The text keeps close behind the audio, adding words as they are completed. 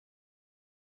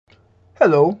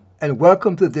Hello, and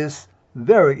welcome to this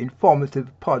very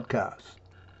informative podcast.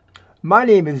 My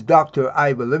name is Dr.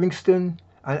 Ivor Livingston,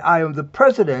 and I am the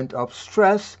president of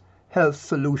Stress Health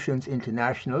Solutions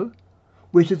International,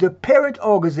 which is the parent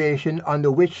organization under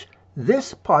which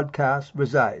this podcast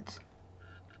resides.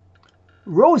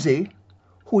 Rosie,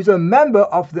 who's a member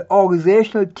of the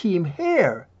organizational team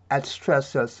here at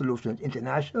Stress Health Solutions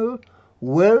International,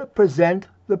 will present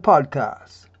the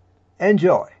podcast.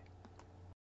 Enjoy.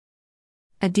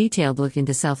 A detailed look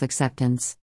into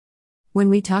self-acceptance. When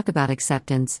we talk about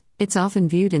acceptance, it's often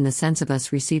viewed in the sense of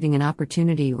us receiving an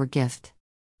opportunity or gift.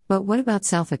 But what about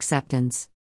self-acceptance?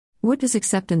 What does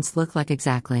acceptance look like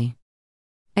exactly?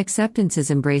 Acceptance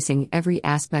is embracing every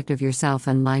aspect of yourself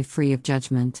and life free of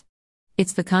judgment.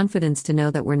 It's the confidence to know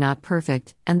that we're not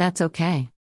perfect, and that's okay.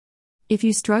 If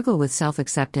you struggle with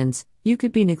self-acceptance, you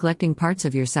could be neglecting parts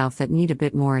of yourself that need a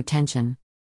bit more attention.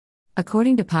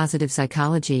 According to positive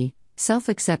psychology,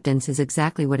 self-acceptance is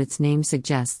exactly what its name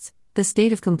suggests, the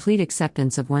state of complete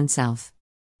acceptance of oneself.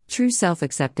 True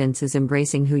self-acceptance is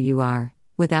embracing who you are,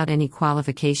 without any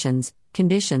qualifications,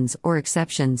 conditions, or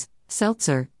exceptions.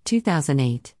 Seltzer,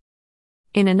 2008.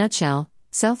 In a nutshell,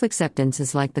 self-acceptance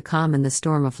is like the calm in the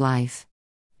storm of life.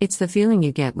 It's the feeling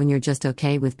you get when you're just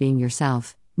okay with being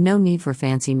yourself, no need for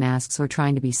fancy masks or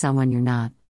trying to be someone you're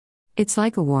not. It's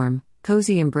like a warm,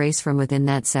 cozy embrace from within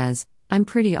that says, I'm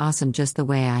pretty awesome just the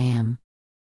way I am.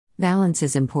 Balance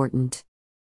is important.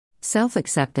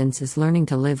 Self-acceptance is learning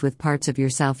to live with parts of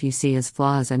yourself you see as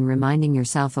flaws and reminding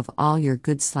yourself of all your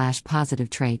good/positive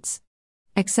traits.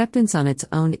 Acceptance on its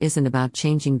own isn't about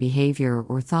changing behavior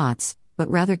or thoughts, but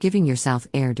rather giving yourself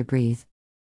air to breathe.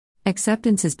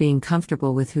 Acceptance is being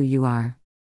comfortable with who you are.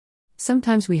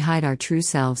 Sometimes we hide our true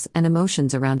selves and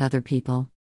emotions around other people.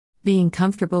 Being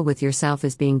comfortable with yourself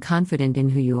is being confident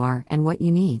in who you are and what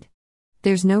you need.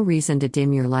 There's no reason to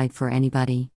dim your light for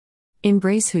anybody.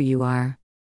 Embrace who you are.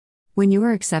 When you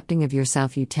are accepting of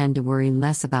yourself, you tend to worry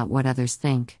less about what others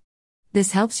think.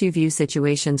 This helps you view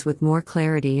situations with more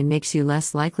clarity and makes you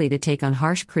less likely to take on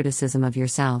harsh criticism of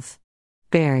yourself.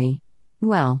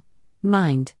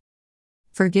 Mind.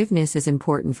 Forgiveness is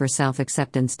important for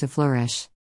self-acceptance to flourish.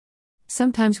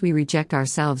 Sometimes we reject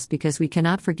ourselves because we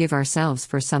cannot forgive ourselves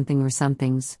for something or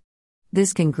somethings.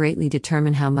 This can greatly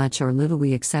determine how much or little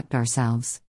we accept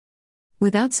ourselves.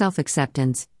 Without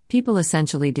self-acceptance, people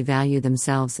essentially devalue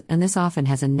themselves, and this often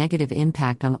has a negative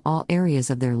impact on all areas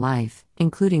of their life,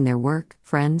 including their work,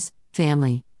 friends,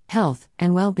 family, health,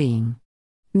 and well-being.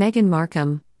 Megan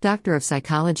Markham, Doctor of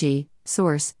Psychology,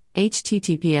 source,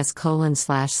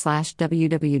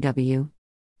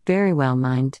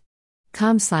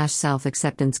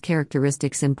 https://www.verywellmind.com/self-acceptance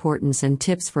characteristics importance and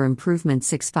tips for improvement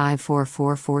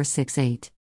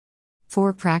 6544468.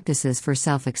 4 practices for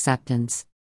self-acceptance.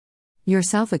 Your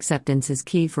self-acceptance is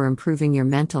key for improving your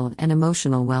mental and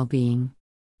emotional well-being.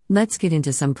 Let's get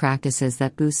into some practices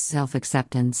that boost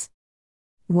self-acceptance.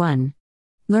 1.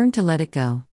 Learn to let it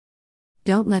go.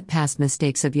 Don't let past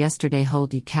mistakes of yesterday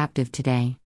hold you captive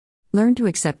today. Learn to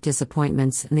accept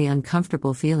disappointments and the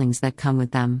uncomfortable feelings that come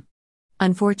with them.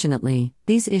 Unfortunately,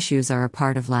 these issues are a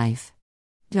part of life.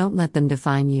 Don't let them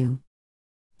define you.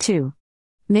 2.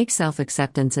 Make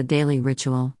self-acceptance a daily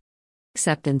ritual.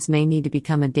 Acceptance may need to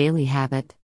become a daily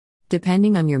habit.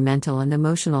 Depending on your mental and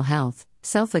emotional health,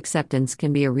 self-acceptance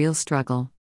can be a real struggle.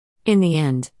 In the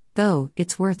end, though,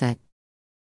 it's worth it.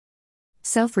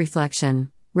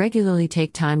 Self-reflection. Regularly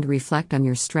take time to reflect on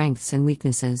your strengths and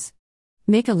weaknesses.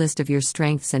 Make a list of your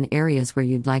strengths and areas where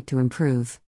you'd like to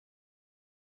improve.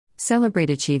 Celebrate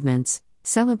achievements.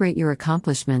 Celebrate your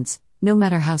accomplishments, no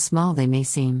matter how small they may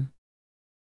seem.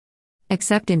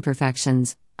 Accept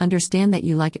imperfections. Understand that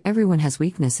you, like everyone, has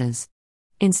weaknesses.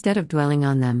 Instead of dwelling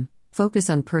on them, focus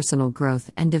on personal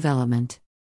growth and development.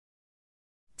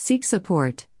 Seek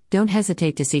support. Don't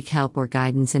hesitate to seek help or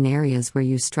guidance in areas where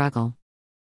you struggle.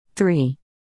 3.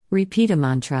 Repeat a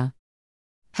mantra.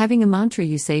 Having a mantra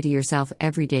you say to yourself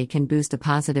every day can boost a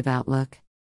positive outlook.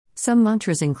 Some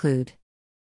mantras include: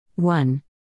 1.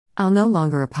 I'll no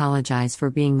longer apologize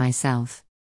for being myself.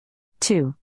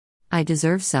 2. I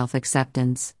deserve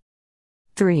self-acceptance.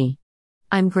 3.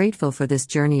 I'm grateful for this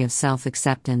journey of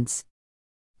self-acceptance.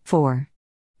 4.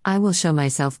 I will show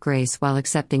myself grace while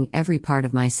accepting every part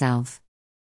of myself.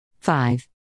 5.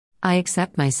 I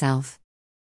accept myself.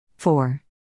 4.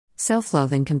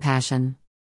 Self-love and compassion.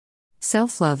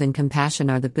 Self-love and compassion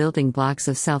are the building blocks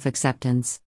of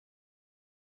self-acceptance.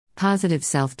 Positive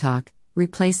self-talk.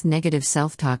 Replace negative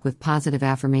self-talk with positive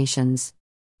affirmations.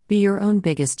 Be your own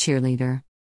biggest cheerleader.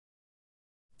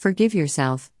 Forgive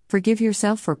yourself. Forgive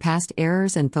yourself for past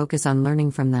errors and focus on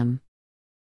learning from them.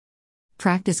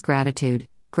 Practice gratitude.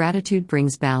 Gratitude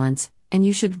brings balance, and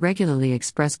you should regularly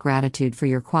express gratitude for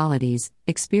your qualities,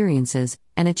 experiences,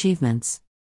 and achievements.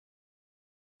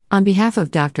 On behalf of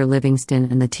Dr.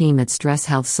 Livingston and the team at Stress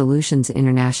Health Solutions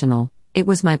International, it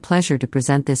was my pleasure to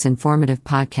present this informative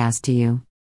podcast to you.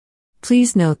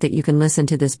 Please note that you can listen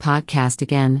to this podcast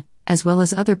again, as well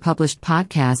as other published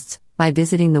podcasts, by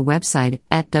visiting the website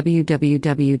at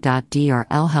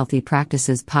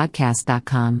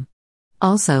www.drlhealthypracticespodcast.com.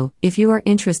 Also, if you are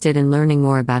interested in learning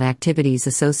more about activities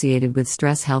associated with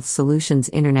Stress Health Solutions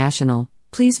International,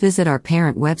 please visit our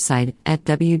parent website at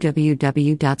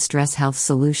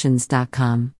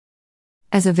www.stresshealthsolutions.com.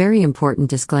 As a very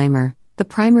important disclaimer, the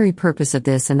primary purpose of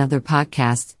this and other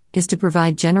podcasts is to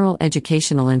provide general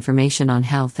educational information on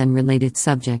health and related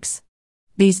subjects.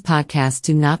 These podcasts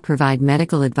do not provide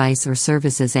medical advice or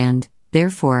services and,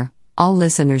 therefore, all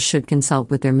listeners should consult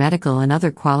with their medical and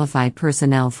other qualified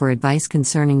personnel for advice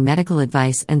concerning medical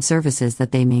advice and services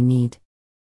that they may need.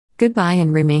 Goodbye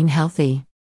and remain healthy.